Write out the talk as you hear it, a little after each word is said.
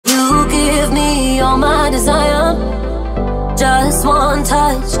You give me all my desire. Just one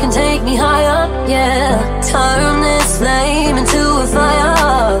touch can take me higher, yeah. Turn this flame into a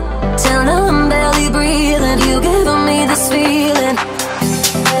fire. Till I'm barely breathing, you giving me this feeling.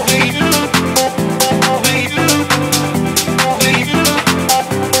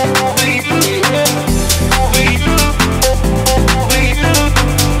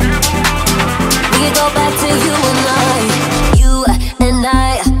 We go back to you and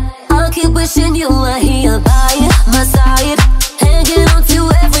I I'll keep wishing you were here by my side, hanging on to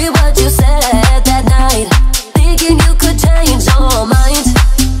every word you said that night, thinking you could change your mind.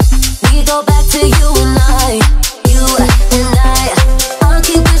 We go back to you and I I'll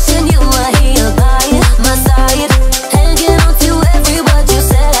keep wishing you were here by my side, hanging on to every word you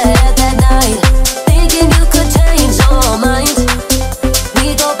said that night, thinking you could change your mind.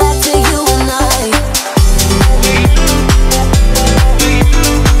 We go back to you and I.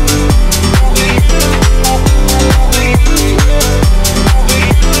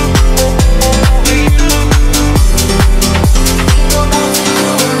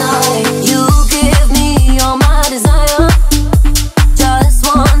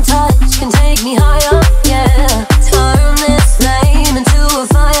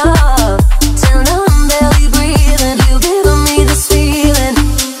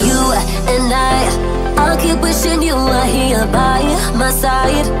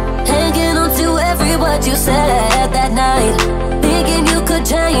 Side, hanging on to every word you said that night, thinking you could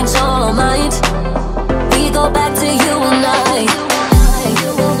change your mind. We go back to you and I.